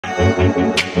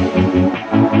Alright.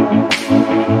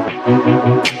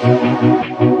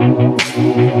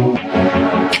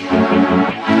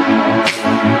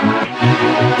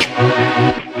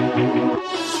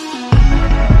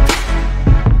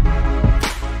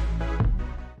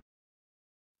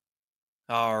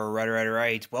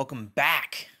 Welcome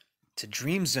back to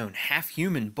Dream Zone Half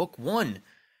Human Book 1.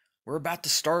 We're about to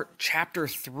start Chapter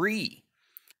 3.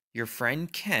 Your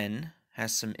friend Ken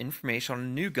has some information on a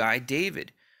new guy,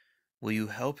 David. Will you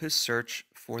help his search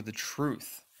for the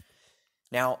truth?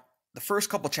 Now, the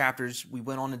first couple chapters, we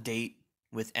went on a date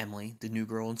with Emily, the new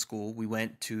girl in school. We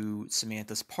went to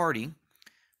Samantha's party.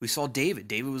 We saw David.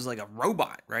 David was like a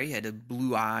robot, right? He had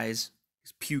blue eyes.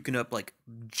 He's puking up like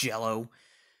jello.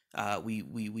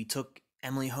 We took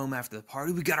Emily home after the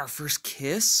party. We got our first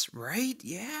kiss, right?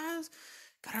 Yeah,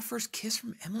 got our first kiss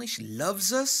from Emily. She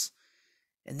loves us.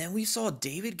 And then we saw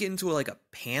David get into a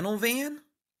panel van.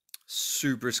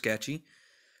 Super sketchy.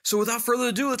 So without further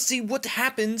ado, let's see what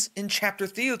happens in Chapter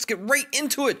 3. Let's get right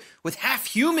into it with Half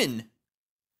Human.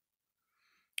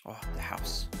 Oh, the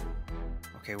house.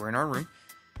 Okay, we're in our room.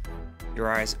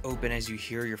 Your eyes open as you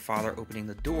hear your father opening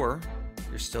the door.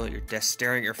 You're still at your desk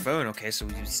staring at your phone. Okay, so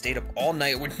we stayed up all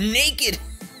night. We're naked.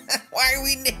 Why are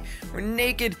we're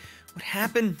naked? What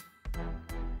happened? Do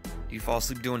you fall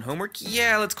asleep doing homework?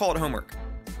 Yeah, let's call it homework.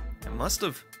 I must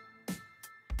have.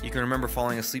 You can remember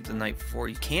falling asleep the night before.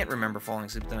 You can't remember falling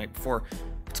asleep the night before.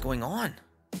 What's going on?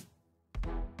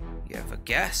 You have a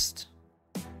guest.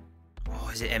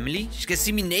 Oh, is it Emily? She's gonna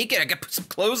see me naked. I gotta put some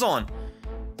clothes on.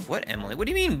 What Emily? What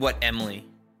do you mean, what Emily?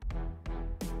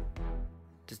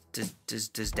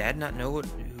 Does Dad not know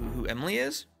who Emily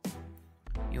is?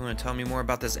 You want to tell me more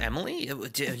about this Emily?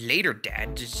 Later,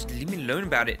 Dad. Just leave me alone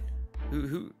about it.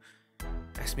 Who?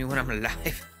 Ask me when I'm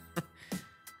alive.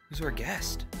 Who's our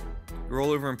guest? You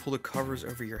roll over and pull the covers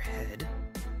over your head.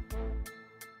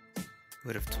 You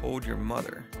would have told your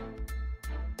mother.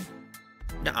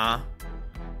 Nuh-uh.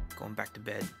 Going back to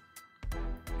bed.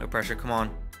 No pressure. Come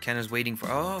on. Ken is waiting for...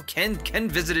 Oh, Ken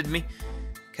visited me.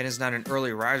 Ken is not an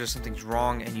early riser. Something's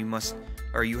wrong and you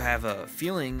have a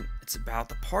feeling it's about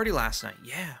the party last night.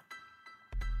 Yeah.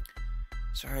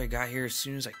 Sorry I got here as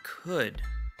soon as I could.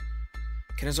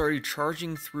 Ken is already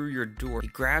charging through your door. He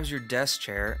grabs your desk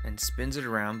chair and spins it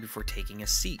around before taking a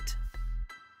seat.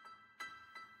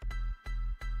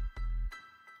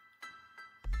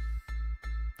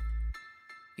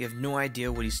 You have no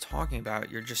idea what he's talking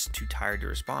about. You're just too tired to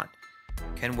respond.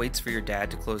 Ken waits for your dad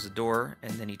to close the door,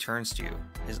 and then he turns to you.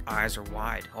 His eyes are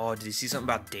wide. Oh, did he see something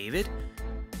about David?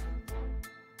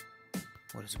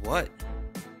 What is what?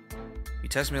 You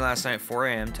texted me last night at 4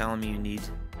 a.m. telling me you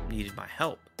needed my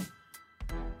help.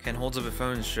 Ken holds up a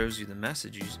phone and shows you the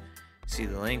message. You see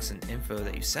the links and info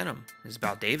that you sent him. It's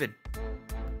about David.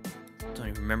 Don't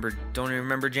even remember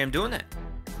Jam doing that.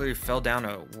 Clearly fell down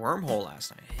a wormhole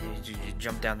last night. You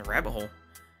jumped down the rabbit hole.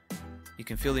 You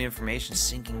can feel the information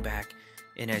sinking back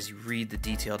in as you read the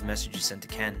detailed message you sent to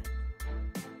Ken.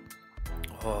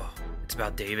 Oh, it's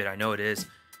about David. I know it is.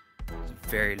 It's a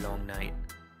very long night.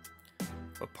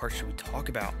 What part should we talk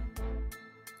about?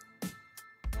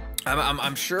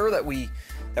 I'm sure that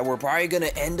we're probably gonna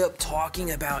end up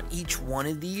talking about each one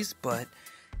of these, but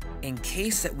in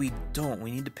case that we don't,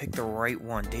 we need to pick the right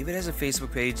one. David has a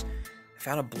Facebook page. I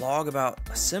found a blog about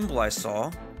a symbol I saw.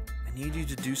 I need you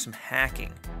to do some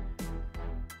hacking.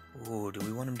 Ooh, do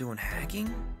we want him doing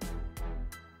hacking?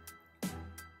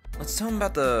 Let's tell him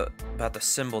about the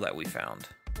symbol that we found.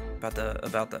 About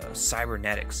the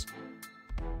cybernetics.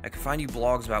 I can find you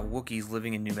blogs about Wookiees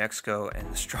living in New Mexico and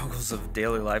the struggles of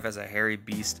daily life as a hairy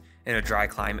beast in a dry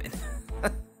climate.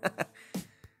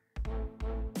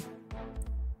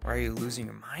 Why are you losing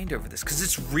your mind over this? Because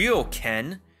it's real,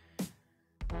 Ken. You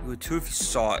would too if you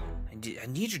saw it. I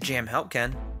need your jam help,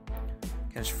 Ken.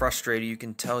 Ken's frustrated. You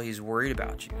can tell he's worried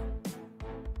about you.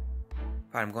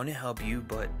 Fine, I'm going to help you,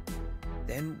 but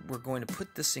then we're going to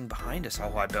put this thing behind us.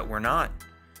 Oh, I bet we're not.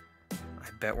 I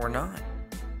bet we're not.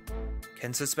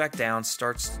 Ken sits back down,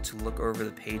 starts to look over the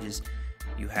pages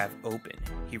you have open.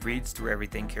 He reads through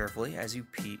everything carefully as he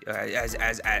paced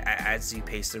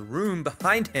the room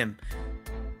behind him.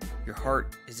 Your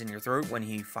heart is in your throat when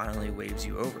he finally waves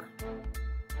you over.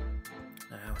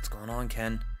 What's going on,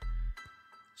 Ken?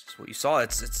 It's just what you saw.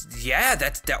 That's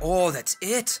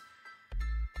it.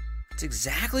 That's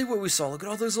exactly what we saw. Look at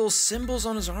all those little symbols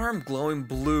on his arm glowing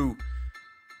blue.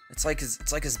 It's like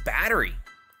his battery.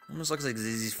 Almost looks like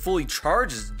he's fully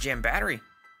charged as a jam battery.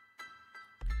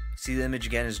 See the image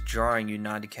again is jarring. You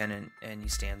nod to Ken and he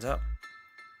stands up.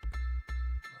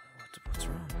 What's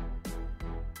wrong?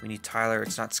 We need Tyler.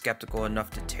 It's not skeptical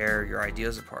enough to tear your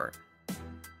ideas apart.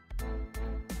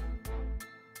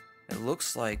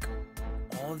 looks like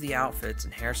all of the outfits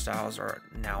and hairstyles are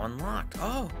now unlocked.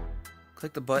 Oh,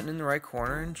 click the button in the right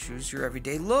corner and choose your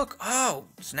everyday look. Oh,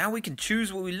 so now we can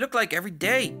choose what we look like every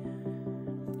day.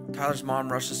 Tyler's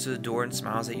mom rushes to the door and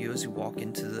smiles at you as you walk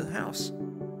into the house.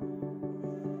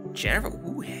 Jennifer,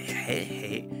 ooh,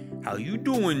 hey, how you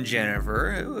doing,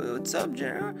 Jennifer? What's up,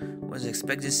 Jennifer? Wasn't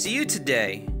expecting to see you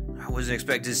today. I wasn't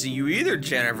expecting to see you either,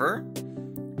 Jennifer.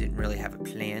 Didn't really have a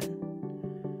plan.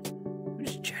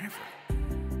 Who's Jennifer?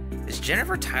 Is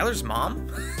Jennifer Tyler's mom?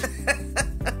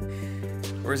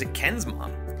 Or is it Ken's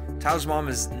mom? Tyler's mom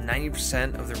is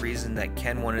 90% of the reason that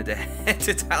Ken wanted to head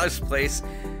to Tyler's place.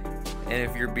 And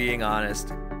if you're being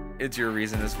honest, it's your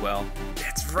reason as well.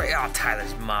 That's right. Oh,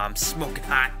 Tyler's mom, smoking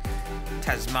hot.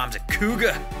 Tyler's mom's a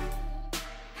cougar.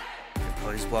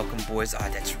 Everybody's welcome, boys. Ah,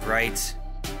 that's right.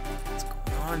 What's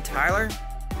going on, Tyler?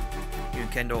 You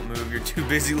and Ken don't move. You're too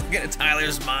busy looking at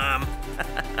Tyler's mom.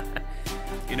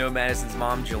 You know Madison's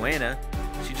mom, Joanna.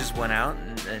 She just went out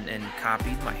and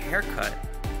copied my haircut.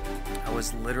 I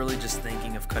was literally just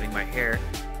thinking of cutting my hair,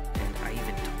 and I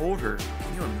even told her.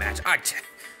 Can you imagine? I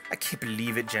can't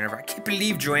believe it, Jennifer. I can't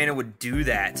believe Joanna would do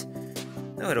that.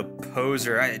 No little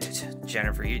poser.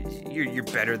 Jennifer, you're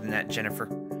better than that, Jennifer.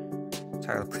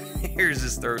 Tyler clears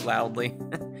his throat loudly.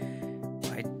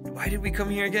 Why did we come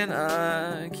here again?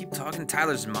 Keep talking to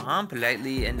Tyler's mom.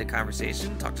 Politely end the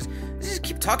conversation. Just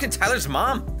keep talking to Tyler's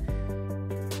mom.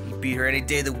 You beat her any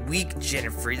day of the week,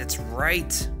 Jennifer. That's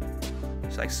right.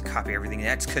 She likes to copy everything.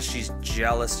 That's because she's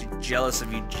jealous. She's jealous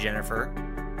of you, Jennifer.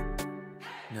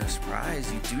 No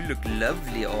surprise, you do look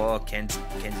lovely. Oh, Ken's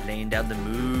laying down the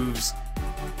moves.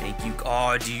 Thank you.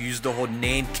 Oh, do you use the whole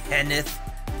name, Kenneth?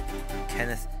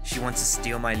 Kenneth, she wants to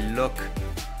steal my look.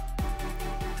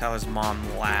 Tyler's mom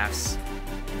laughs,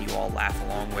 and you all laugh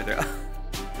along with her.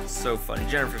 So funny.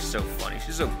 Jennifer's so funny.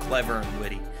 She's so clever and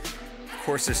witty. Of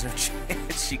course, there's no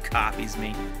chance she copies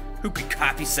me. Who could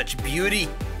copy such beauty?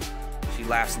 She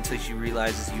laughs until she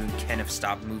realizes you and Ken have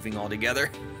stopped moving altogether.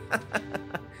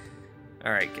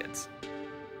 All right, kids.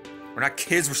 We're not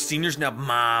kids, we're seniors now,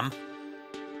 Mom.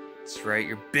 That's right,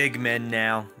 you're big men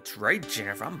now. That's right,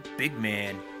 Jennifer, I'm a big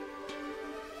man.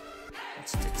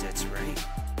 That's right.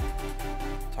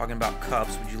 Talking about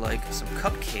cups, would you like some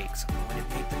cupcakes? I'm going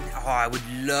to make them now. Oh, I would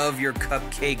love your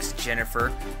cupcakes,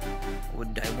 Jennifer.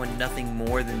 I want nothing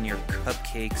more than your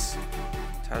cupcakes.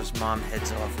 Tyler's mom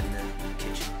heads off in the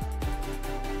kitchen.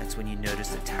 That's when you notice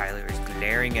that Tyler is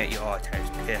glaring at you. Oh, Tyler's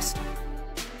pissed.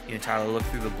 You and Tyler look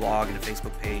through the blog and the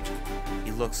Facebook page.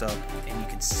 He looks up and you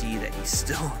can see that he's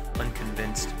still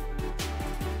unconvinced.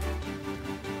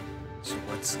 So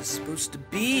what's this supposed to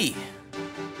be?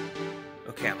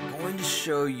 Okay, I'm going to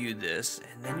show you this,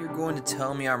 and then you're going to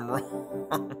tell me I'm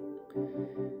wrong.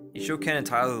 You show Ken and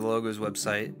Tyler the logo's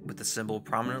website with the symbol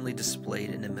prominently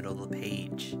displayed in the middle of the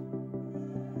page.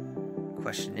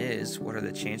 Question is, what are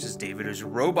the chances David is a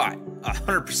robot?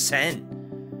 100%.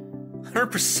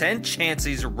 100% chance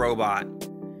he's a robot.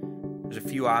 There's a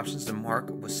few options to mark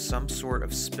with some sort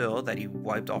of spill that he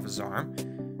wiped off his arm.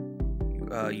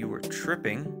 You were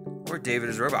tripping, or David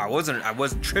is a robot. I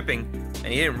wasn't tripping, and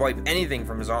he didn't wipe anything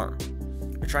from his arm.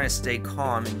 You're trying to stay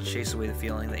calm and chase away the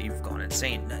feeling that you've gone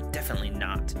insane. No, definitely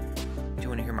not. Do you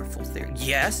want to hear my full theory?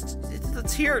 Yes,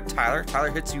 let's hear it, Tyler.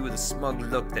 Tyler hits you with a smug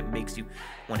look that makes you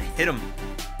want to hit him.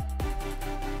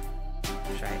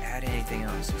 Should I add anything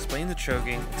else? Explain the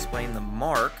choking, explain the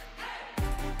mark.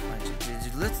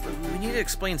 We need to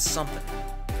explain something.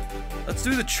 Let's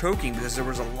do the choking because there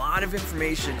was a lot of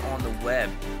information on the web,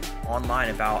 online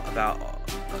about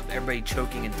everybody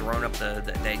choking and throwing up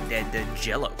the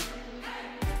jello.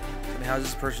 I mean, how does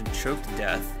this person choke to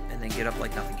death and then get up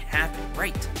like nothing happened?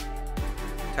 Right.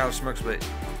 Tyler smirks, but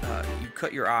you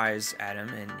cut your eyes at him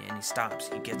and he stops.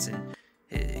 He gets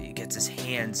his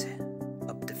hands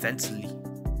up defensively.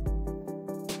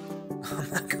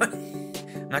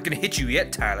 I'm not gonna hit you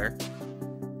yet, Tyler.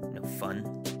 No fun.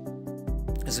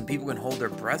 Listen, people can hold their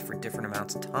breath for different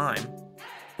amounts of time,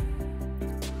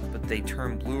 but they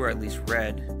turn blue or at least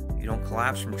red. You don't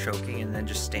collapse from choking and then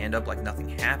just stand up like nothing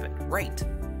happened. Right.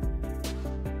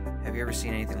 Have you ever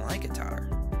seen anything like it, Tyler?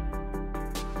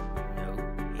 No,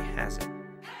 he hasn't.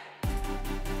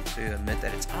 So you admit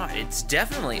that it's odd. It's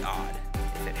definitely odd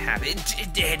if it happened.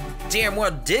 It damn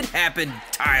well did happen,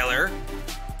 Tyler.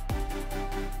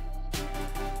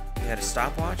 You had a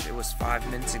stopwatch? It was 5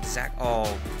 minutes exact.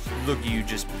 Oh, look at you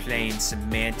just playing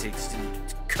semantics,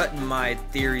 cutting my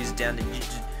theories down to.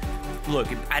 Look,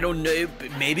 I don't know.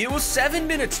 Maybe it was 7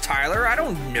 minutes, Tyler. I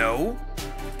don't know.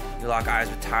 You lock eyes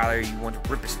with Tyler. You want to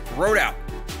rip his throat out.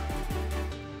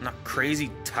 I'm not crazy,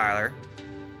 Tyler.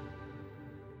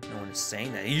 No one is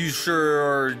saying that. You sure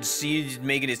are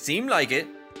making it seem like it.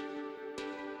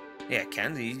 Yeah,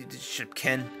 Ken.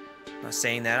 Ken. I'm not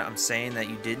saying that. I'm saying that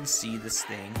you didn't see this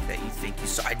thing that you think you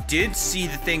saw. I did see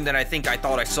the thing that I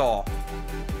thought I saw.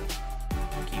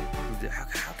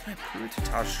 How can I prove it?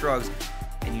 Tosh shrugs,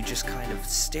 and you just kind of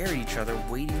stare at each other,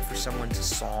 waiting for someone to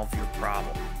solve your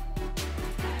problem.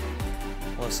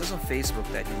 Well, it says on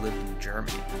Facebook that you live in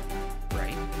Germany,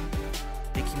 right?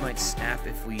 Think he might snap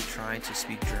if we try to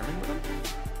speak German with him?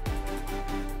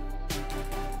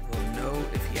 We'll know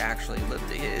if he actually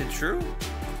lived it. True?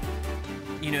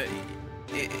 You know,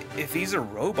 if he's a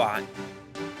robot,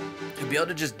 he'll be able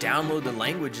to just download the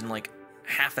language in like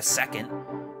half a second,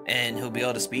 and he'll be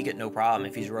able to speak it no problem.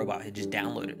 If he's a robot, he'll just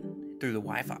download it through the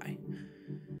Wi-Fi.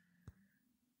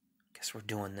 Guess we're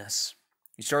doing this.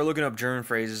 You start looking up German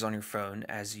phrases on your phone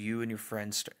as you and your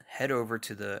friends head over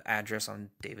to the address on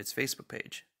David's Facebook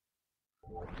page.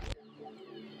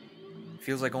 It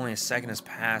feels like only a second has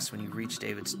passed when you reach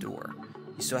David's door.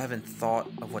 You still haven't thought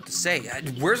of what to say.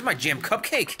 Where's my jam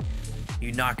cupcake?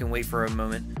 You knock and wait for a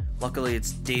moment. Luckily,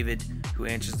 it's David who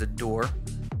answers the door.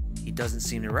 He doesn't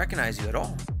seem to recognize you at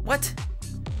all. What?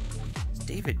 It's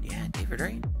David. Yeah, David,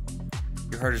 right?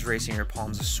 Your heart is racing, your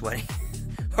palms are sweaty.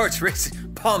 Heart's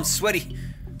racing, palms sweaty.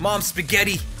 Mom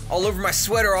spaghetti all over my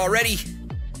sweater already.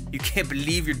 You can't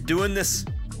believe you're doing this.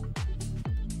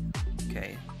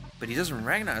 Okay, but he doesn't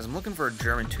recognize. I'm looking for a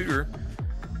German tutor.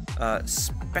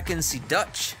 Sprechen Sie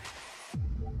Dutch?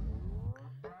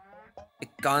 Ich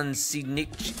kann Sie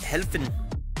nicht helfen.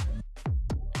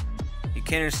 You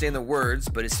can't understand the words,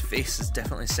 but his face is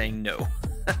definitely saying no.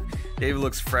 David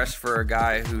looks fresh for a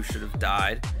guy who should have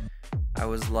died. I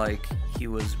was like he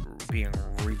was being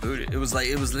rebooted. It was like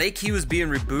he was being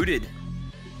rebooted.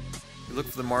 You look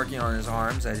for the marking on his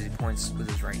arms as he points with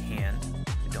his right hand.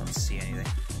 I don't see anything.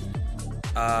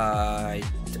 I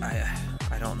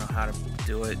don't know how to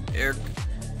do it.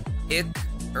 Ich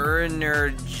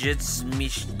erinnere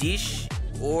mich dich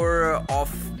or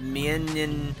auf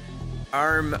meinen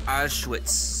Arm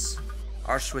Auschwitzen.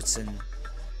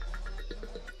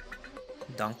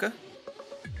 Danke?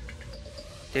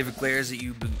 David glares at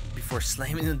you before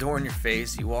slamming the door in your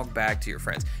face. You walk back to your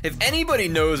friends. If anybody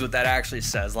knows what that actually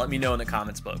says, let me know in the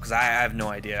comments below, because I have no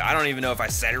idea. I don't even know if I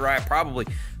said it right. I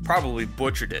probably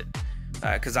butchered it,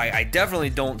 because I definitely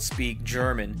don't speak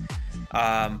German,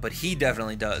 but he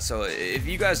definitely does. So if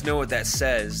you guys know what that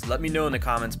says, let me know in the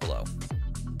comments below.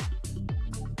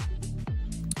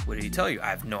 What did he tell you? I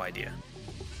have no idea.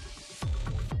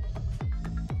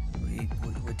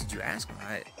 What did you ask him?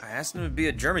 I asked him to be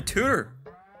a German tutor.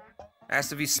 I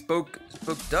asked if he spoke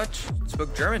Dutch,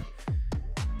 spoke German.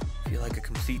 I feel like a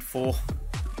complete fool.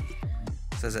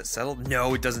 Says that settled?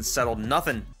 No, it doesn't settle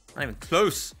nothing. Not even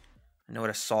close. I know what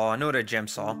I saw. I know what I gem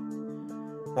saw.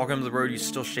 Walking up the road, you're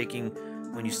still shaking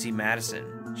when you see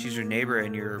Madison. She's your neighbor,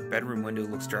 and your bedroom window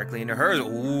looks directly into hers.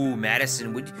 Ooh,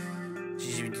 Madison.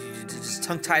 She's just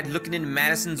tongue-tied looking into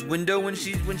Madison's window when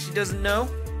she doesn't know?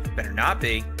 Better not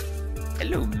be.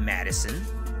 Hello, Madison.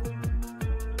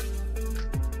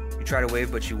 You try to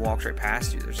wave, but she walks right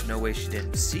past you. There's no way she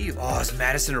didn't see you. Oh, is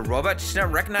Madison a robot? She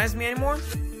not recognize me anymore?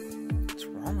 What's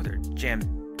wrong with her? Jam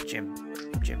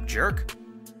jerk.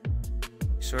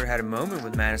 You sort of had a moment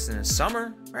with Madison in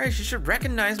summer. Right, she should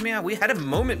recognize me. We had a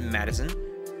moment, Madison.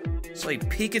 It's like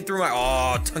peeking through my...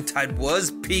 Oh, tongue-tied was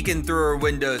peeking through her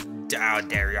windows. How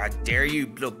dare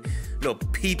you, little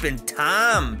peeping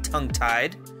Tom,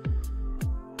 tongue-tied.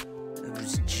 It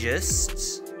was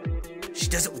just... She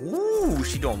doesn't... Ooh,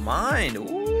 she don't mind.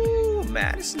 Ooh,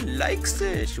 Madison likes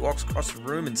it. She walks across the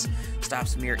room and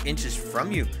stops mere inches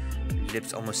from you. Your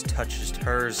lips almost touch just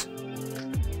hers.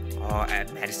 Oh,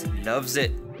 Madison loves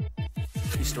it.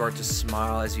 You start to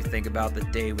smile as you think about the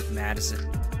day with Madison.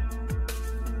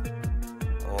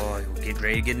 Oh, you'll get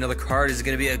ready to get another card. Is it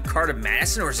going to be a card of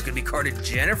Madison, or is it going to be a card of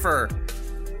Jennifer?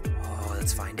 Oh,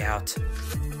 let's find out.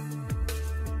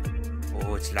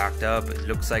 Oh, it's locked up. It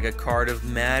looks like a card of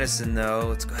Madison, though.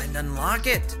 Let's go ahead and unlock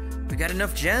it. We got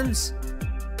enough gems.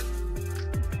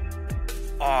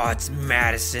 Oh, it's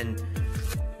Madison.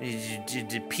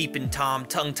 Peeping Tom,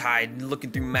 tongue-tied,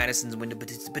 looking through Madison's window,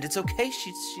 but it's okay.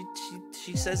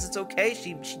 She says it's okay.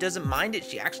 She doesn't mind it.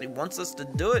 She actually wants us to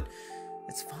do it.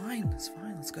 It's fine. It's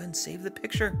fine. Let's go ahead and save the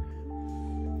picture.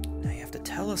 Now you have to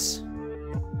tell us.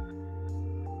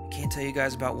 I can't tell you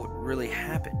guys about what really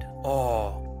happened.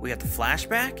 Oh, we got the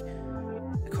flashback?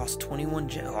 It cost 21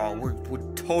 gems. Oh,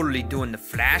 we're totally doing the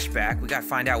flashback. We gotta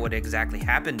find out what exactly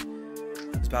happened.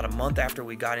 It was about a month after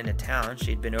we got into town.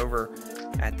 She'd been over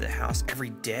at the house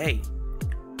every day.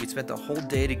 We'd spent the whole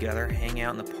day together, hanging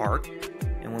out in the park,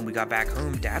 and when we got back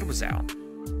home, Dad was out.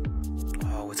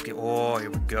 Okay, oh, here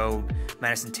we go.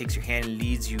 Madison takes your hand and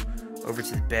leads you over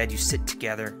to the bed. You sit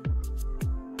together.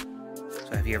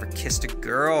 So have you ever kissed a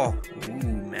girl? Ooh,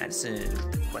 Madison,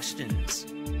 questions.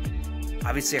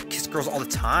 Obviously, I kiss girls all the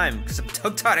time because I'm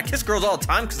tongue-tied. I kiss girls all the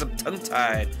time because I'm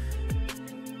tongue-tied.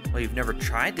 Well, you've never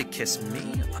tried to kiss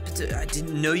me? I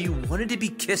didn't know you wanted to be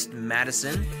kissed,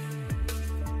 Madison.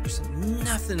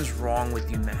 Nothing's wrong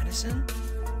with you, Madison.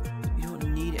 You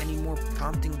don't need any more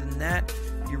prompting than that.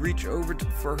 You reach over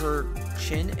for her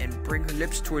chin and bring her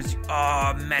lips towards you.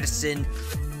 Oh, Madison.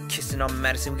 Kissing on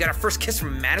Madison. We got our first kiss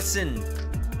from Madison.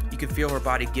 You can feel her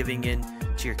body giving in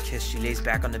to your kiss. She lays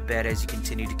back on the bed as you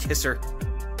continue to kiss her.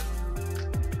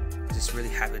 Does this really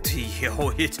happen to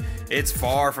you? It's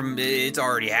far from. It's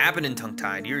already happening,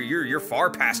 tongue-tied. You're far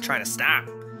past trying to stop.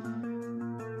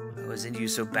 I was into you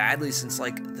so badly since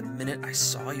like the minute I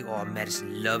saw you. Oh,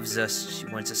 Madison loves us. She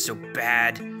wants us so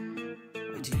bad.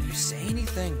 Why didn't you say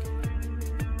anything?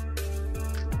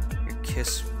 You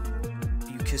kiss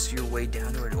your way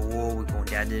down to it. Oh, we're going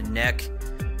down to the neck.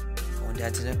 Going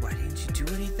down to the neck. Why didn't you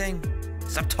do anything?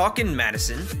 Stop talking,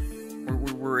 Madison.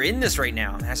 We're in this right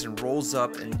now. Madison rolls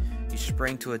up and you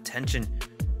spring to attention.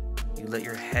 You let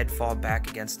your head fall back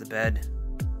against the bed.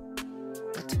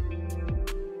 What?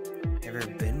 Ever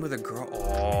been with a girl?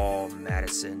 Oh,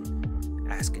 Madison,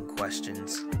 asking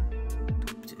questions.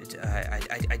 I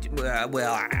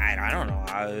don't know.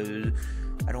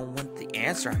 I don't want the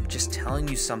answer. I'm just telling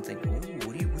you something. Oh,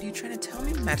 what are you trying to tell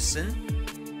me,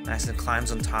 Madison? Madison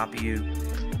climbs on top of you.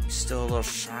 You're still a little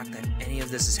shocked that any of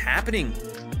this is happening.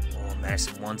 Oh,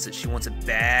 Madison wants it. She wants it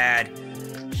bad.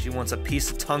 She wants a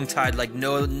piece of tongue-tied like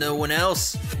no one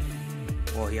else.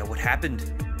 Well, yeah, what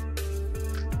happened?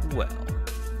 Well,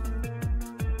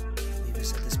 leave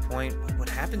us at this point. What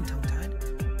happened,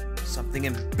 tongue-tied? Something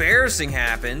embarrassing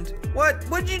happened.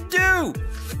 What'd you do?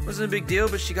 Wasn't a big deal,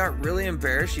 but she got really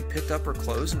embarrassed. She picked up her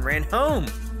clothes and ran home.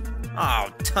 Oh,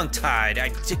 tongue-tied. I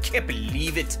can't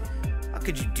believe it. How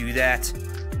could you do that?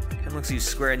 Ken looks at you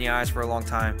square in the eyes for a long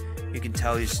time. You can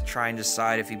tell he's trying to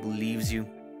decide if he believes you.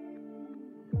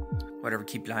 Whatever,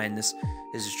 keep lying. This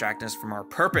is distracting us from our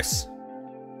purpose.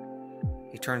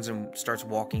 He turns and starts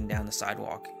walking down the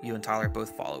sidewalk. You and Tyler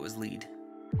both follow his lead.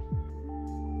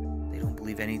 They don't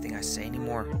believe anything I say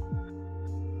anymore.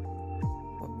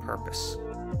 What purpose?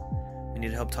 We need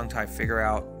to help Tongue-Tie figure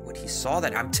out what he saw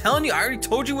that. I'm telling you, I already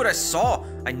told you what I saw.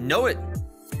 I know it.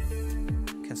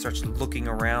 Ken starts looking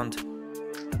around.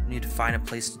 We need to find a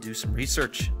place to do some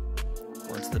research.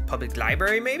 Go into the public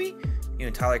library, maybe? You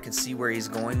and Tyler can see where he's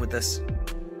going with this.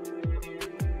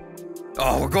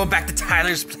 Oh, we're going back to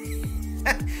Tyler's place.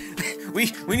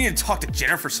 we need to talk to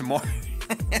Jennifer some more.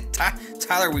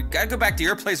 Tyler, we gotta go back to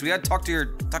your place. We gotta talk to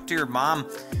your mom.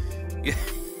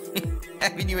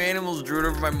 Having you animals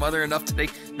drooling over my mother enough today.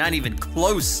 Not even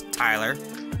close, Tyler.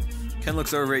 Ken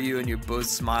looks over at you and you both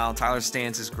smile. Tyler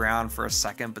stands his ground for a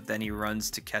second, but then he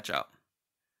runs to catch up.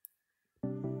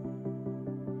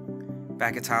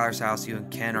 Back at Tyler's house, you and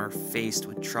Ken are faced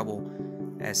with trouble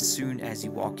as soon as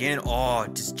you walk in. Oh,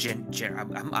 just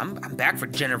I'm back for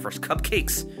Jennifer's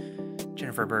cupcakes.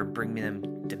 Jennifer, bring me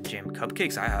them jam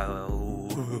cupcakes.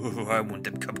 I want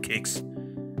them cupcakes.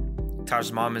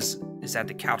 Tyler's mom is at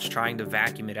the couch trying to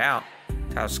vacuum it out.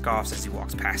 Tyler scoffs as he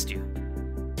walks past you.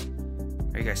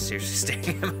 Are you guys seriously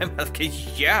staring at my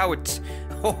mothercake? Yeah,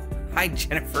 oh, hi,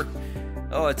 Jennifer.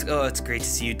 Oh, it's great to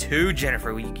see you too,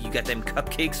 Jennifer. You got them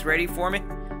cupcakes ready for me?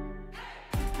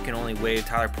 You can only wave.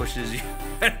 Tyler pushes you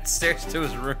upstairs to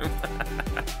his room.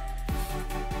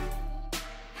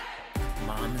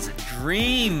 Mom's a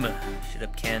dream. Shut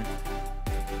up, Ken.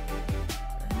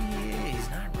 Yeah, he's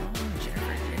not wrong.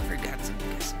 Jennifer got some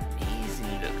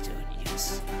amazing look to it.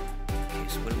 Yes. Okay,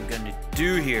 so what are we gonna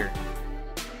do here?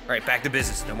 All right, back to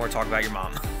business. No more talk about your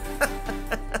mom.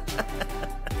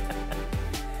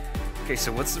 Okay,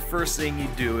 so what's the first thing you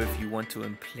do if you want to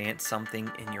implant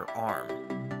something in your arm?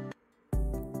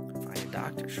 Find a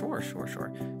doctor. Sure.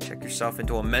 Check yourself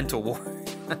into a mental ward.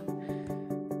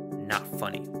 Not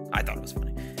funny. I thought it was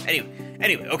funny.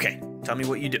 Anyway, okay. Tell me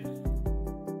what you do.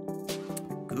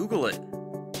 Google it.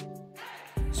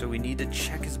 So we need to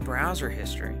check his browser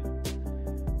history.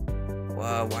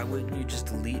 Well, why wouldn't you just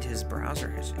delete his browser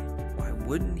history? Why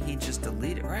wouldn't he just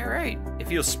delete it? Right. If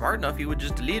he was smart enough, he would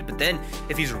just delete it. But then,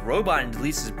 if he's a robot and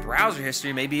deletes his browser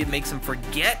history, maybe it makes him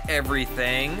forget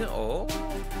everything. Oh,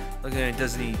 look at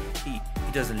him. He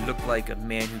doesn't look like a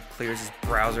man who clears his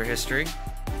browser history.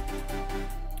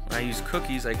 When I use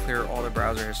cookies, I clear all the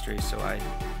browser history. So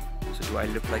do I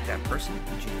look like that person?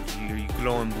 Are you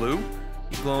glowing blue?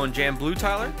 You glowing jam blue,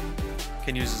 Tyler?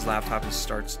 Ken uses his laptop and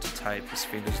starts to type. His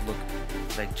fingers look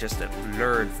like just a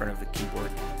blur in front of the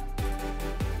keyboard.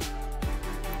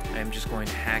 I am just going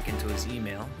to hack into his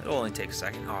email. It'll only take a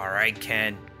second. All right,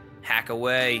 Ken, hack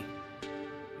away.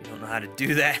 You don't know how to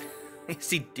do that.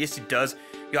 Yes, he does.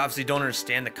 You obviously don't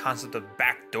understand the concept of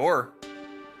backdoor.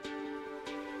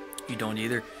 You don't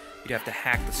either. You'd have to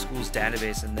hack the school's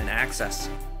database and then access.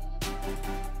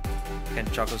 Ken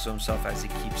chuckles to himself as he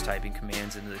keeps typing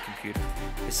commands into the computer.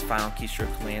 His final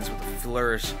keystroke lands with a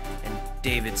flourish, and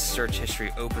David's search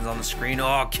history opens on the screen.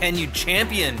 Oh, Ken, you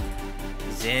champion!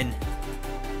 He's in.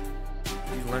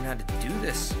 You learn how to do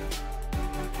this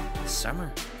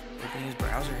summer. Opening his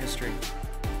browser history.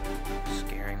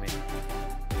 Scaring me.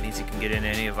 It means he can get in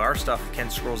any of our stuff. Ken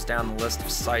scrolls down the list of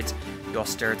sites. You all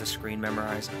stare at the screen,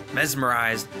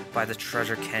 mesmerized by the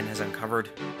treasure Ken has uncovered.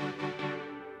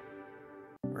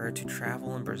 Where to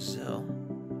travel in Brazil.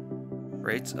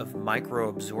 Rates of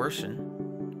microabsorption.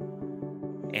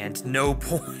 And no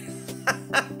porn.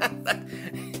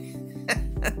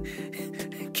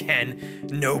 Ken,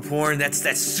 no porn.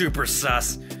 That's super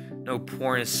sus. No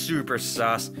porn is super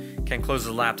sus. Ken closes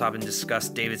the laptop in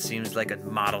disgust. David seems like a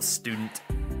model student.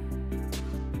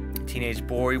 Teenage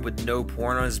boy with no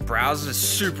porn on his browser is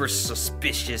super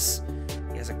suspicious.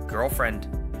 He has a girlfriend.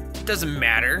 It doesn't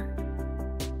matter.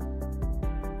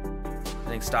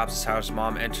 Everything stops as Howard's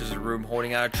mom enters the room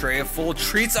holding out a tray of full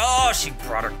treats. Oh, she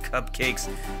brought her cupcakes.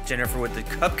 Jennifer with the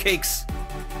cupcakes.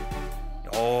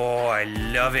 Oh, I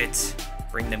love it.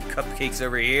 Bring them cupcakes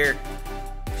over here.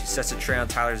 She sets a tray on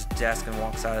Tyler's desk and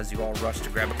walks out as you all rush to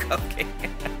grab a cupcake.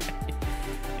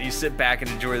 You sit back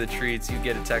and enjoy the treats. You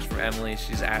get a text from Emily.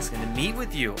 She's asking to meet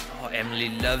with you. Oh, Emily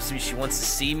loves me. She wants to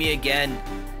see me again.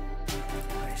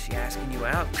 Why is she asking you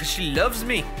out? Because she loves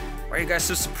me. Why are you guys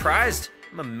so surprised?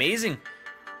 I'm amazing.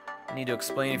 I need to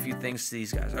explain a few things to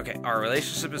these guys. Okay, our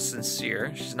relationship is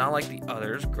sincere. She's not like the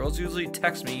others. Girls usually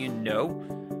text me, you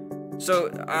know.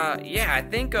 So, yeah, I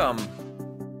think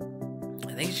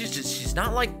she's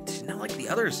not like the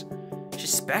others.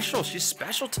 She's special. She's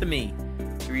special to me.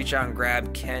 You reach out and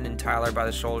grab Ken and Tyler by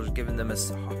the shoulders, giving them a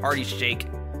hearty shake.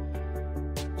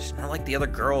 She's not like the other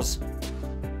girls.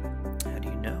 How do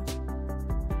you know?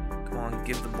 Come on,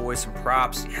 give the boys some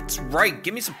props. Yeah, that's right.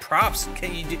 Give me some props.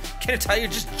 Can I tell you're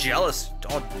just jealous?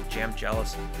 Oh, jam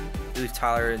jealous. You leave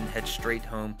Tyler and head straight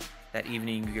home. That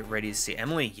evening, you get ready to see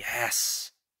Emily.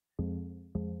 Yes.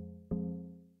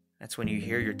 That's when you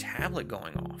hear your tablet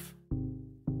going off.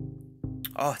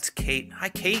 Oh, it's Kate. Hi,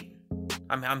 Kate.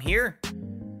 I'm here.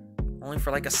 Only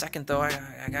for like a second, though.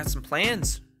 I got some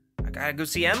plans. I gotta go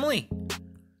see Emily.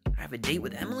 I have a date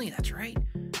with Emily. That's right.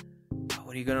 Oh,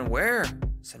 what are you gonna wear?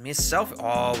 Send me a selfie.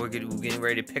 Oh, we're getting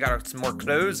ready to pick out some more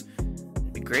clothes.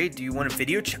 That'd be great. Do you want a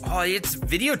video chat? Oh, it's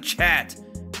video chat.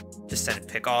 Just send a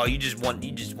pic. Oh, you just want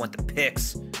the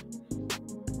pics.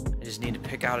 I just need to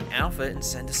pick out an outfit and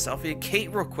send a selfie to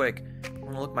Kate real quick. I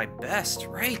want to look my best,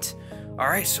 right? All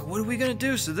right. So what are we gonna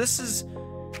do? So this is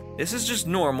just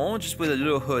normal, just with a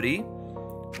little hoodie.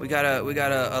 We got a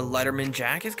Letterman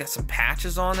jacket. It's got some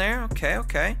patches on there.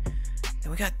 Okay.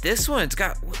 Then we got this one. It's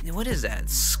got, what is that?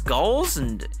 Skulls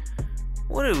and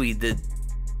what are we?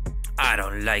 I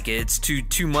don't like it. It's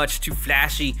too much, too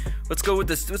flashy. Let's go with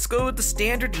the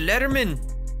standard Letterman.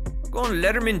 We're going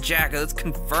Letterman jacket. Let's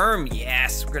confirm.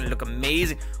 Yes, we're gonna look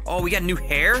amazing. Oh, we got new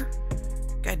hair.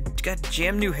 Got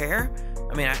jam new hair.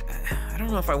 I mean, I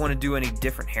don't know if I want to do any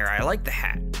different hair. I like the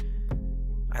hat.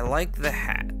 I like the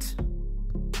hat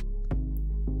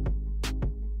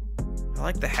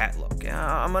look.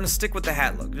 I'm gonna stick with the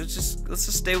hat look. Let's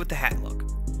just stay with the hat look.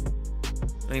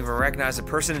 I don't even recognize the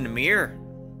person in the mirror.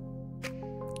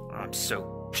 I'm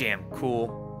so jam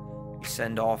cool. You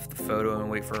send off the photo and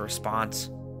wait for a response.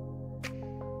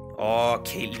 Oh,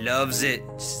 Kate loves it.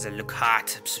 She says I look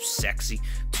hot. I'm so sexy.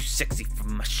 Too sexy for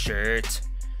my shirt.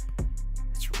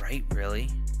 That's right, really.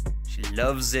 She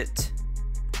loves it.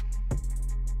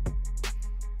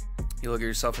 You look at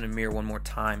yourself in the mirror one more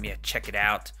time. Yeah, check it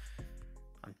out.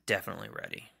 I'm definitely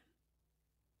ready.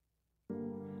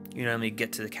 You normally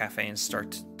get to the cafe and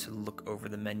start to look over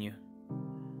the menu.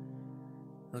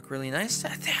 Look really nice.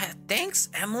 Thanks,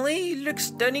 Emily. You look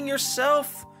stunning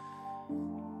yourself.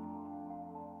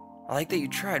 I like that you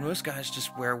tried. Most guys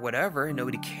just wear whatever and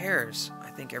nobody cares. I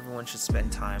think everyone should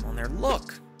spend time on their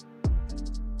look.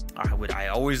 I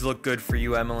always look good for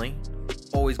you, Emily.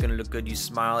 Always gonna look good. You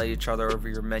smile at each other over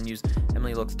your menus.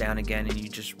 Emily looks down again and you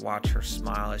just watch her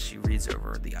smile as she reads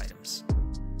over the items.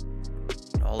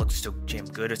 It all looks so damn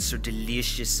good. It's so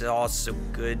delicious. It's all so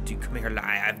good. Do you come here?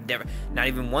 I've never,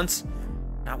 not once.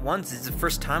 It's the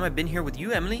first time I've been here with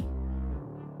you, Emily.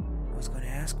 I was gonna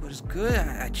ask what is good.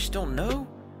 I just don't know.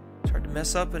 It's hard to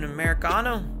mess up an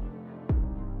Americano.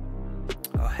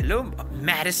 Oh, hello,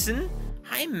 Madison.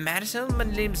 Hi, Madison. My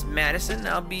name's Madison.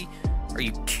 Are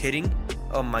you kidding?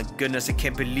 Oh my goodness, I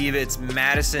can't believe it. It's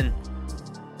Madison,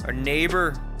 our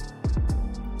neighbor.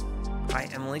 Hi,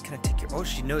 Emily. Can I take your... Oh,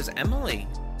 she knows Emily.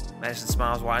 Madison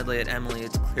smiles widely at Emily.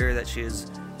 It's clear that she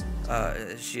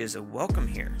is a welcome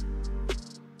here.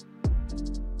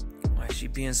 Why is she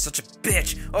being such a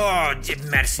bitch? Oh,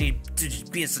 Madison, you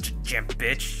being such a gem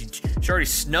bitch. She already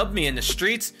snubbed me in the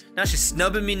streets. Now she's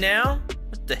snubbing me now?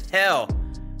 What the hell?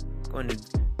 Going to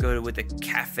go with a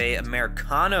cafe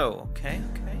Americano. Okay.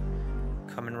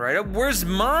 Coming right up. Where's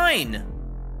mine?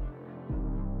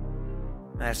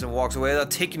 Madison walks away without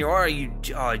taking your order. You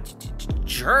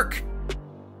jerk.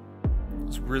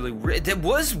 It's really weird. That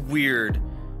was weird.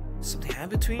 Something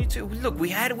happened between you two. Look, we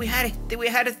had a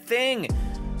thing.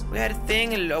 We had a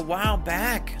thing a while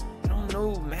back. I don't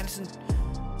know, Madison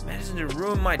did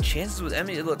ruin my chances with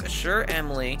Emily. Look, assure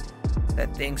Emily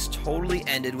that things totally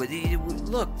ended with.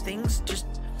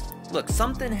 Look,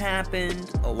 something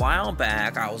happened a while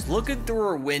back. I was looking through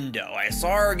her window. I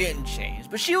saw her getting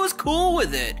changed, but she was cool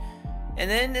with it.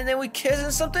 And then we kissed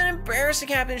and something embarrassing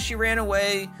happened. She ran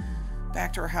away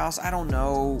back to her house. I don't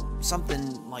know.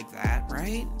 Something like that,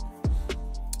 right?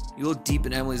 You look deep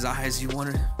in Emily's eyes. You want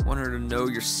her to know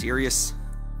you're serious.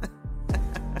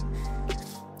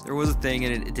 There was a thing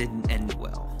and it didn't end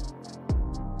well.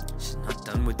 She's not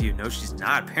done with you. No, she's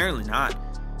not. Apparently not.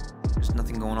 There's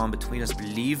nothing going on between us,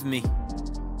 believe me.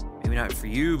 Maybe not for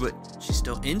you, but she's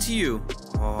still into you.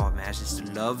 Oh, man, she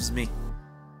still loves me.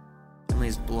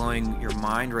 Emily's blowing your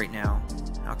mind right now.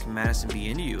 How can Madison be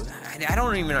into you? I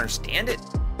don't even understand it.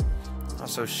 I'm not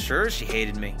so sure she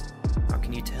hated me. How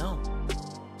can you tell?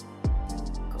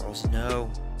 Girls know.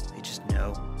 They just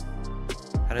know.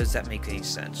 How does that make any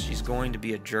sense? She's going to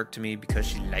be a jerk to me because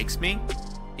she likes me?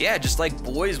 Yeah, just like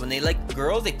boys, when they like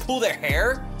girls, they pull their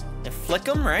hair and flick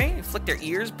them, right? They flick their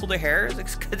ears, pull their hair.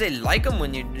 It's because they like them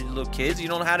when you're little kids. You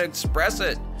don't know how to express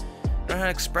it. You don't know how to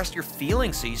express your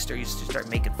feelings, so you start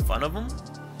making fun of them.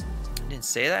 I didn't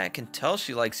say that. I can tell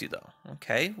she likes you, though.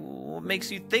 Okay, what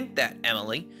makes you think that,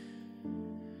 Emily?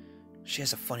 She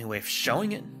has a funny way of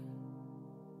showing it.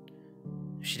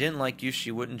 If she didn't like you, she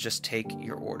wouldn't just take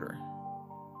your order.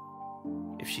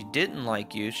 If she didn't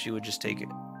like you, she would just take it.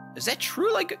 Is that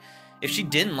true? Like, if she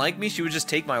didn't like me, she would just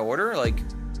take my order? Like,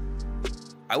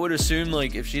 I would assume,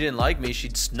 like, if she didn't like me,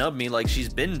 she'd snub me like she's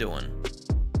been doing.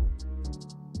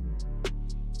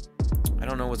 I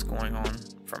don't know what's going on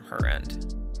from her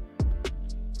end.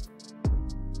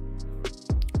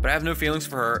 But I have no feelings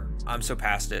for her. I'm so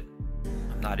past it.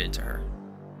 I'm not into her.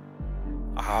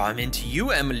 Oh, I'm into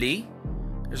you, Emily.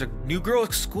 There's a new girl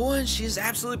at school and she is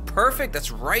absolutely perfect.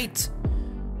 That's right.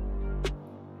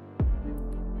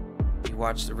 You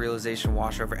watch the realization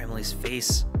wash over Emily's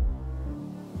face.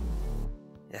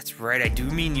 That's right. I do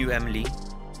mean you, Emily.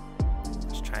 I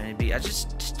was trying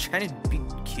to be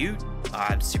cute. Oh,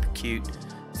 I'm super cute.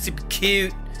 Super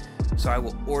cute. So I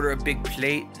will order a big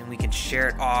plate and we can share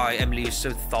it. Oh, Emily, you're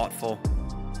so thoughtful.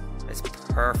 That's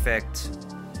perfect.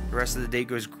 The rest of the day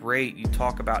goes great. You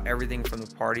talk about everything from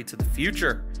the party to the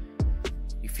future.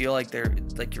 You feel like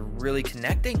you're really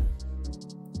connecting.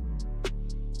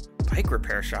 Bike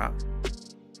repair shop.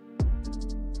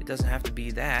 It doesn't have to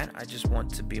be that. I just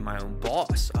want to be my own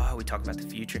boss. Oh, we talk about the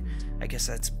future. I guess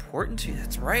that's important to you.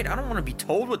 That's right. I don't want to be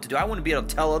told what to do. I want to be able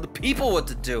to tell other people what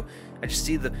to do. I just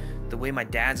see the way my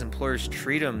dad's employers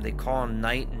treat him. They call him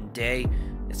night and day.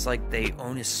 It's like they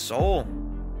own his soul.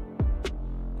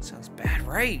 Sounds bad,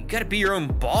 right? You gotta be your own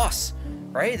boss,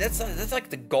 right? That's like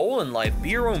the goal in life. Be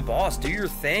your own boss. Do your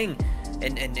thing,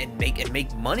 and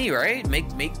make money, right?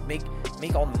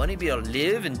 Make all the money. Be able to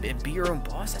live and be your own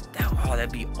boss.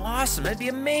 That'd be awesome. That'd be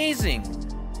amazing.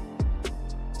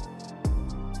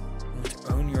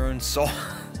 To own your own soul.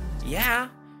 Yeah.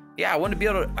 I want to be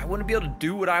able to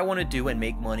do what I want to do and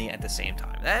make money at the same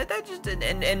time. That just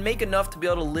and make enough to be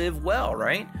able to live well,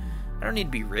 right? I don't need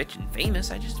to be rich and famous.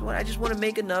 I just want to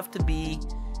make enough to be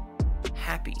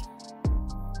happy.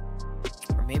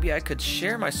 Or maybe I could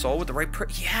share my soul with the right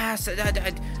person. Yes,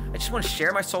 I just want to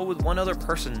share my soul with one other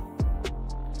person.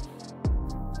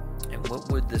 And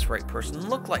what would this right person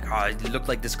look like? Oh, it look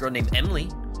like this girl named Emily.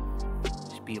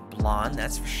 She'd be a blonde,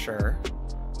 that's for sure.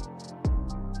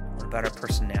 What about her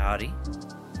personality?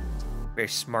 Very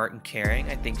smart and caring.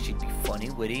 I think she'd be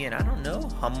funny, witty, and I don't know,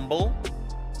 humble.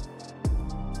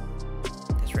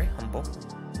 Very humble.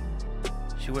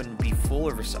 She wouldn't be full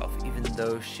of herself, even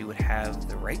though she would have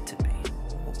the right to be.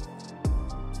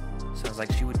 Sounds like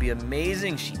she would be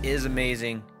amazing. She is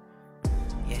amazing.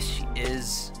 Yes, she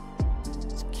is.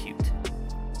 It's cute.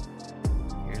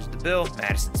 Here's the bill.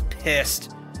 Madison's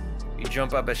pissed. You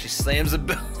jump up as she slams the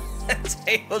bill.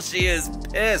 table. She is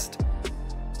pissed.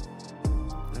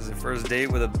 This is her first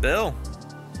date with a bill.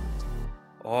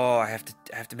 Oh, I have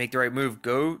to make the right move.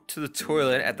 Go to the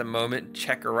toilet at the moment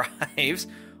check arrives.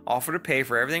 Offer to pay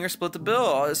for everything or split the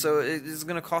bill. So it's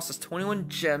gonna cost us 21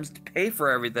 gems to pay for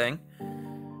everything.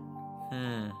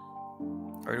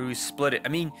 Or do we split it? I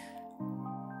mean,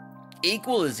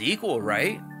 equal is equal,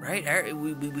 right? Right?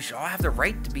 We should all have the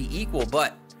right to be equal,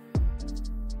 but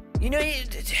you know,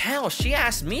 hell, she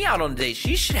asked me out on a date.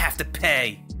 She should have to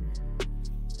pay.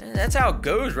 That's how it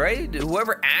goes, right?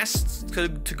 Whoever asks to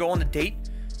go on the date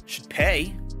should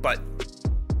pay. But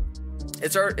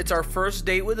it's our first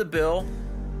date with a bill.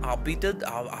 I'll be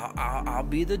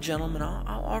the gentleman.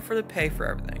 I'll offer to pay for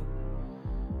everything.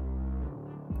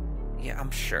 Yeah,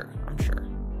 I'm sure.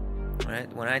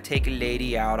 When I take a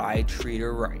lady out, I treat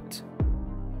her right.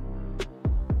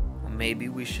 Well, maybe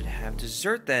we should have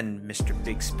dessert then, Mr.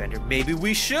 Big Spender. Maybe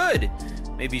we should.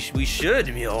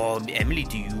 Oh, Emily,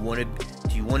 do you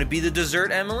want to be the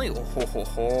dessert, Emily?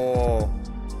 Oh,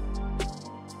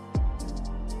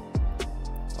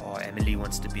 Emily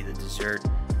wants to be the dessert.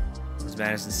 As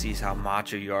Madison sees how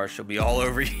macho you are, she'll be all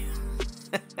over you.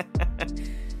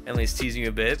 Emily's teasing you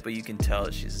a bit, but you can tell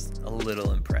that she's a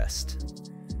little impressed.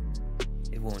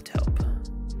 It won't help.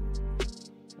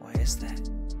 Why is that?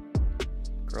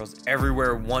 Girls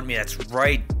everywhere want me. That's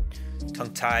right.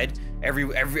 Tongue-tied.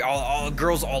 All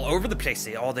girls all over the place.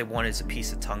 All they want is a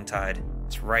piece of tongue-tied.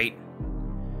 That's right.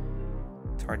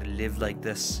 It's hard to live like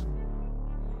this.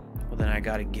 Well, then I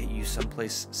gotta get you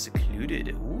someplace secluded.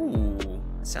 Ooh,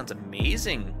 that sounds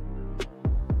amazing.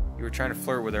 You were trying to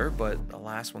flirt with her, but the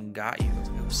last one got you.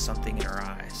 It was something in her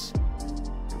eyes.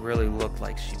 It really looked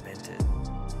like she meant it.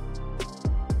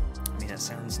 I mean, that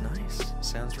sounds nice.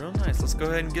 Sounds real nice. Let's go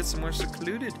ahead and get somewhere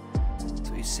secluded. That's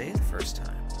what you say the first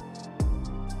time.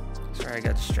 Sorry, I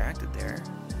got distracted there.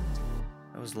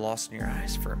 I was lost in your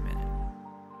eyes for a minute.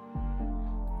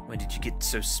 When did you get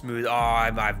so smooth? Oh,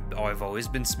 I've always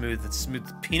been smooth. It's smooth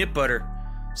as peanut butter.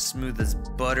 Smooth as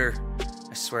butter.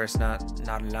 I swear it's not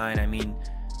a line. I mean,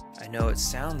 I know it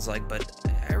sounds like, but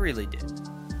I really did.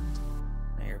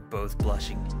 Now you're both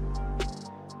blushing.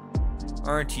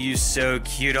 Aren't you so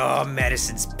cute? Oh,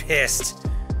 Madison's pissed.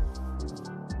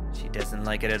 She doesn't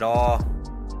like it at all.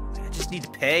 I just need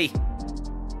to pay.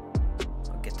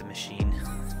 I'll get the machine.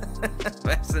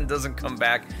 Madison doesn't come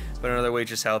back, but another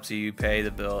waitress helps you. You pay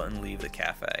the bill and leave the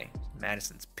cafe.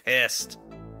 Madison's pissed.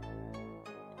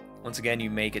 Once again, you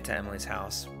make it to Emily's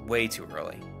house way too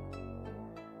early.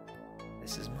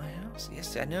 This is my house.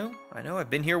 Yes, I know. I've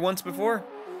been here once before.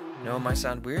 I know it might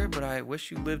sound weird, but I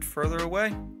wish you lived further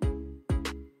away.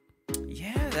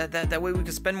 Yeah, that way we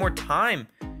could spend more time.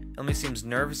 Emily seems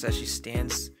nervous as she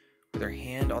stands with her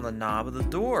hand on the knob of the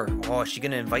door. Oh, is she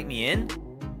gonna invite me in?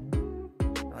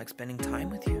 I like spending time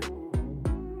with you.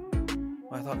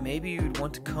 Well, I thought maybe you'd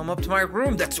want to come up to my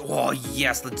room. Oh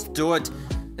yes, let's do it.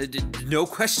 No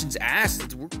questions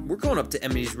asked. We're going up to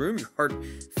Emily's room. Your heart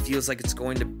feels like it's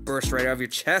going to burst right out of your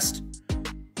chest.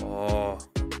 Oh,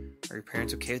 are your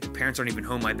parents okay? The parents aren't even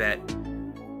home, I bet. They're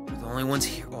the only ones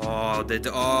here. Oh,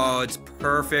 it's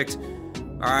perfect.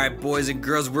 All right, boys and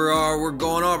girls, we're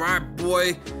going up. All right, boy.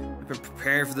 I've been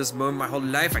preparing for this moment my whole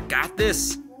life. I got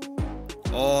this.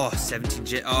 Oh, 17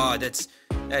 jet. Oh,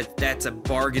 that's a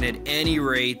bargain at any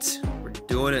rate. We're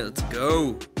doing it. Let's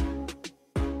go.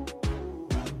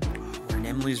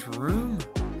 Emily's room.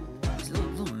 It's a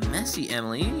little messy,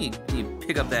 Emily. You need to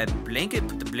pick up that blanket,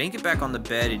 put the blanket back on the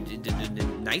bed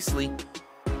nicely.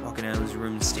 Walk in Emily's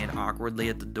room and stand awkwardly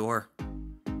at the door.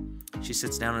 She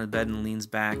sits down on the bed and leans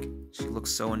back. She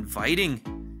looks so inviting.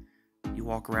 You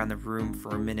walk around the room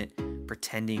for a minute,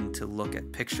 pretending to look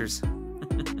at pictures.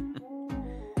 You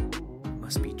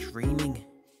must be dreaming.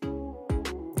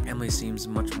 Emily seems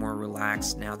much more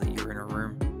relaxed now that you're in her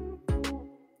room.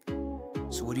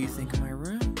 So what do you think of my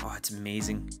room? Oh, it's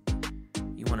amazing.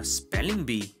 You want a spelling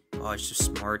bee? Oh, it's just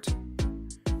smart.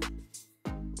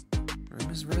 Room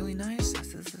is really nice.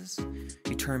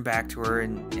 You turn back to her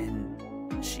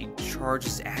and she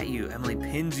charges at you. Emily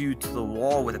pins you to the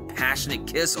wall with a passionate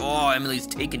kiss. Oh, Emily's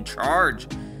taking charge.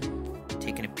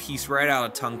 Taking a piece right out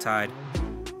of tongue-tied.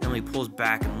 Emily pulls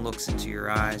back and looks into your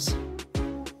eyes.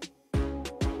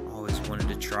 Always wanted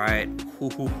to try it.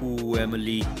 Hoo,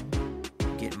 Emily.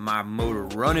 Getting my motor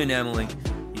running, Emily.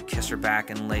 You kiss her back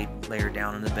and lay her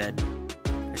down in the bed.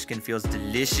 Her skin feels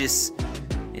delicious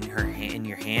in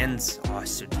your hands. Oh,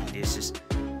 so delicious.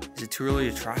 Is it too early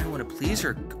to try? I want to please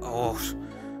her. Oh,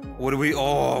 what are we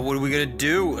gonna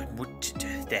do? What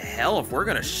the hell if we're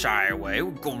gonna shy away?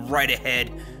 We'll go right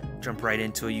ahead. Jump right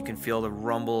into it. You can feel the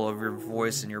rumble of your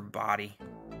voice in your body.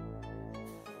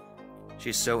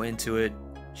 She's so into it,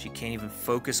 she can't even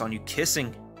focus on you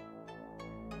kissing.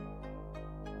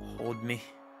 Hold me.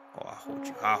 Oh, I'll hold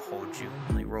you. I'll hold you.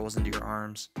 Emily rolls into your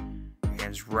arms. Your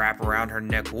hands wrap around her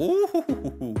neck.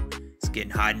 Ooh, it's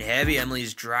getting hot and heavy.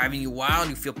 Emily's driving you wild.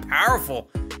 You feel powerful.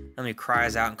 Emily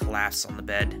cries out and collapses on the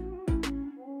bed.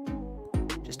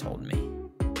 Just hold me.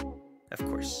 Of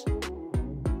course.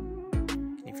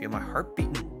 Can you feel my heart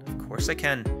beating? Of course I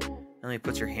can. Emily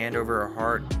puts your hand over her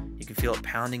heart. You can feel it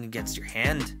pounding against your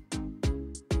hand.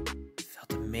 It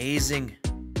felt amazing.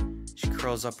 She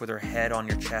curls up with her head on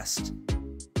your chest.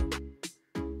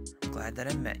 I'm glad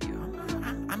that I met you.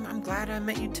 I'm glad I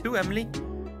met you too, Emily.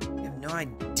 You have no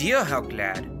idea how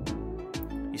glad.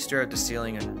 You stare at the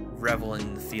ceiling and revel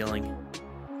in the feeling.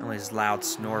 Emily's loud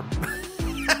snore.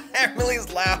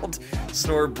 Emily's loud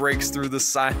snore breaks through the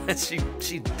silence.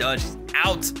 She's done. She's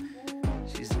out.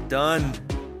 She's done.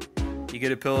 You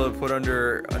get a pillow to put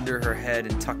under her head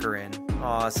and tuck her in.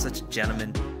 Aw, such a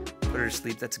gentleman. Put her to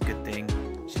sleep. That's a good thing.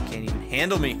 She can't even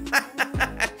handle me.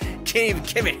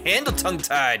 Can't even handle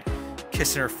tongue-tied.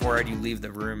 Kissing her forehead, you leave the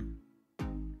room.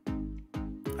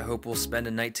 I hope we'll spend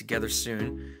a night together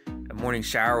soon. A morning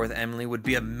shower with Emily would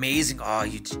be amazing. Oh,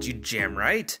 you jam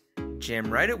right.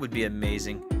 Jam right, it would be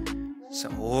amazing. So,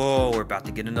 we're about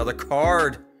to get another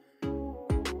card.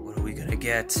 What are we gonna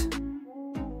get?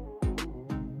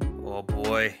 Oh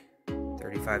boy.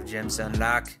 35 gems to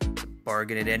unlock. It's a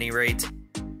bargain at any rate.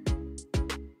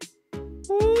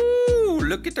 Ooh,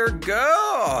 look at her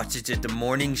go. It's just the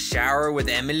morning shower with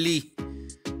Emily.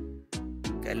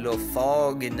 Got a little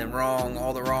fog in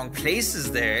all the wrong places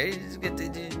there. Just get the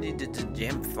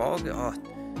jam fog. Oh,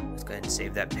 let's go ahead and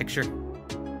save that picture.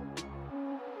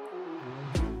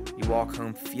 You walk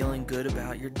home feeling good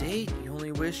about your date. You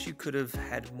only wish you could have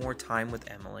had more time with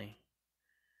Emily.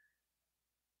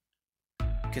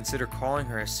 Consider calling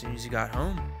her as soon as you got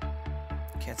home.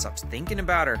 Can't stop thinking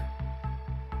about her.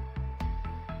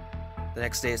 The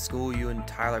next day at school, you and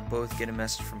Tyler both get a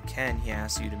message from Ken. He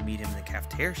asks you to meet him in the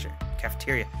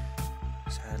cafeteria.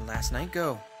 So how did last night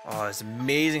go? Oh, it's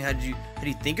amazing. How do you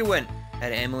think it went?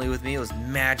 Had Emily with me. It was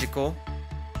magical.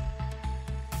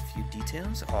 A few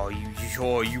details. Oh,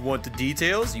 you want the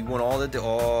details? You want all the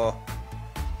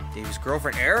Dave's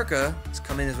girlfriend Erica is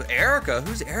coming in with Erica.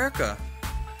 Who's Erica?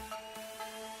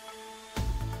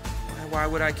 Why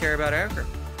would I care about Erica?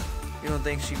 You don't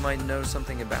think she might know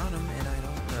something about him, and I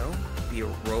don't know. Be a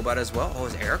robot as well. Oh,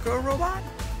 is Erica a robot?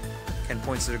 Ken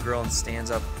points to the girl and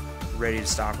stands up, ready to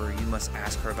stop her. You must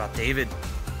ask her about David.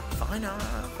 Fine, I'll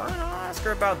ask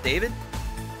her about David.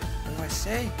 What do I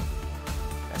say?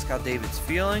 Ask how David's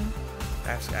feeling.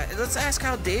 Let's ask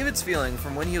how David's feeling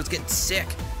from when he was getting sick.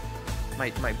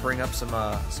 Might bring up some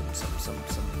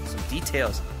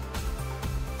details.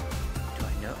 Do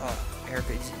I know? Oh,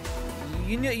 Erica,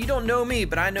 you don't know me,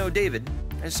 but I know David.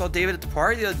 I saw David at the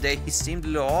party the other day. He seemed a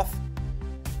little off.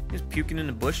 He was puking in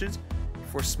the bushes.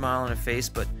 Before smiling on her face,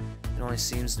 but it only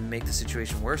seems to make the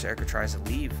situation worse. Erica tries to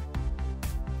leave.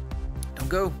 Don't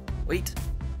go. Wait.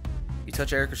 You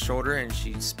touch Erica's shoulder and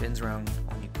she spins around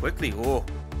on you quickly. Oh.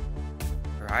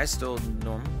 Her eyes still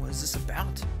normal. What is this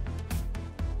about?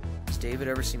 Does David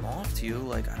ever seem off to you?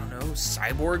 Like, I don't know,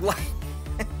 cyborg-like?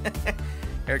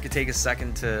 Erica takes a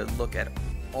second to look at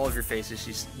all of your faces.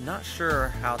 She's not sure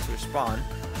how to respond,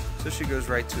 so she goes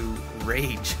right to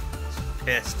rage. She's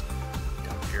pissed.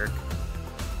 Dumb jerk.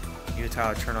 You and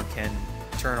Tyler turn on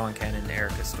Ken, and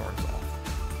Erica storms off.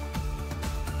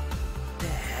 What the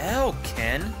hell,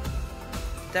 Ken? Did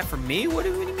that for me? What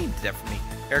do you mean did that for me?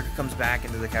 Erica comes back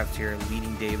into the cafeteria,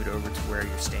 leading David over to where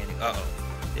you're standing. Uh-oh.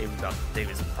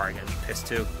 David's probably gonna be pissed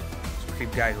too. It's the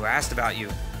creep guy who asked about you.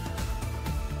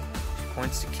 She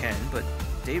points to Ken, but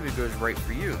David goes right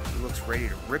for you. He looks ready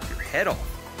to rip your head off.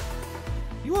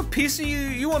 You want piece of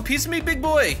you want piece of me, big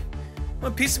boy? You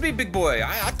want piece of me, big boy?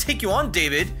 I'll take you on,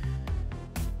 David.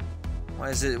 Why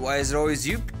is it always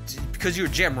you? Because you're a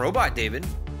jam robot, David.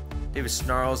 David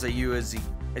snarls at you as he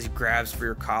grabs for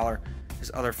your collar,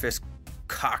 his other fist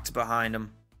cocked behind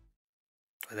him.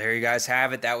 Well, there you guys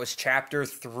have it. That was chapter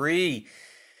 3.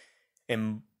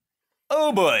 And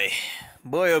oh boy,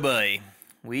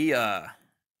 we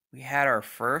had our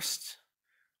first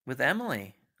with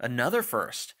Emily. Another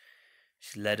first.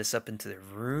 She led us up into the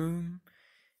room,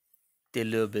 did a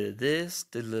little bit of this,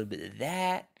 did a little bit of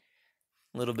that,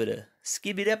 a little bit of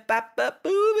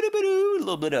skibby-da-bop-bop-boo-ba-da-ba-doo, a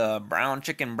little bit of brown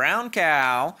chicken, brown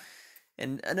cow,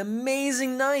 and an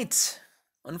amazing night.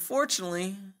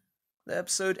 Unfortunately, the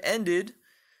episode ended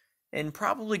in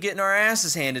probably getting our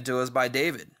asses handed to us by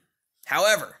David.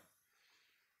 However,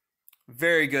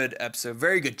 very good episode,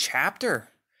 very good chapter.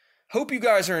 Hope you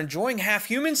guys are enjoying Half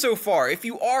Human so far. If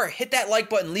you are, hit that like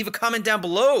button, leave a comment down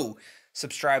below,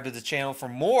 subscribe to the channel for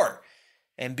more,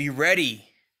 and be ready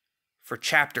for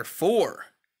Chapter 4.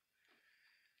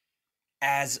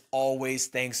 As always,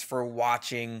 thanks for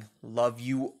watching. Love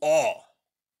you all.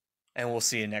 And we'll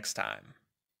see you next time.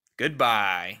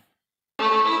 Goodbye.